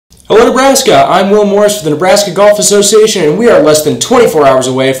Hello Nebraska, I'm Will Morris for the Nebraska Golf Association, and we are less than 24 hours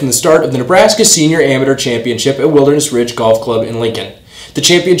away from the start of the Nebraska Senior Amateur Championship at Wilderness Ridge Golf Club in Lincoln. The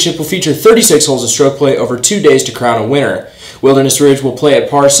championship will feature 36 holes of stroke play over 2 days to crown a winner. Wilderness Ridge will play at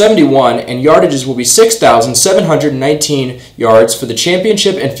par 71, and yardages will be 6,719 yards for the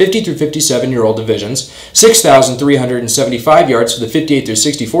championship and 50 through 57-year-old divisions, 6,375 yards for the 58 through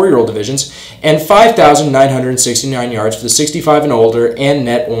 64-year-old divisions, and 5,969 yards for the 65 and older and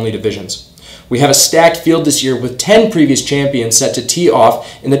net-only divisions. We have a stacked field this year with 10 previous champions set to tee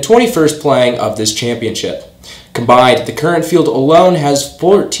off in the 21st playing of this championship. Combined, the current field alone has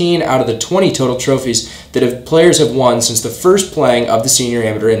 14 out of the 20 total trophies that players have won since the first playing of the Senior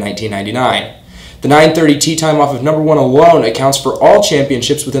Amateur in 1999. The 9:30 tee time off of number 1 alone accounts for all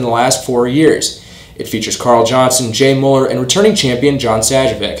championships within the last 4 years. It features Carl Johnson, Jay Muller, and returning champion John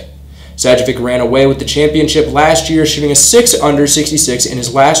Sajovic. Sajovic ran away with the championship last year, shooting a 6 under 66 in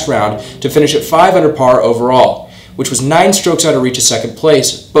his last round to finish at 5 under par overall, which was 9 strokes out of reach of second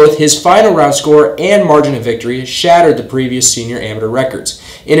place. Both his final round score and margin of victory shattered the previous senior amateur records,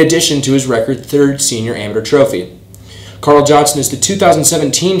 in addition to his record 3rd senior amateur trophy. Carl Johnson is the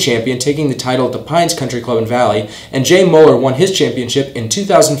 2017 champion, taking the title at the Pines Country Club in Valley, and Jay Muller won his championship in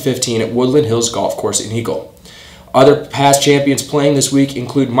 2015 at Woodland Hills Golf Course in Eagle. Other past champions playing this week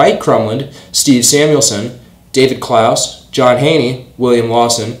include Mike Crumland, Steve Samuelson, David Klaus, John Haney, William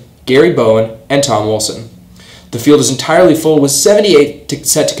Lawson, Gary Bowen, and Tom Wilson. The field is entirely full with 78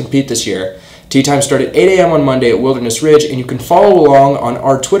 set to compete this year. Tee time starts at 8 a.m. on Monday at Wilderness Ridge, and you can follow along on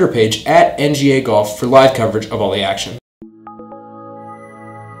our Twitter page at NGA Golf for live coverage of all the action.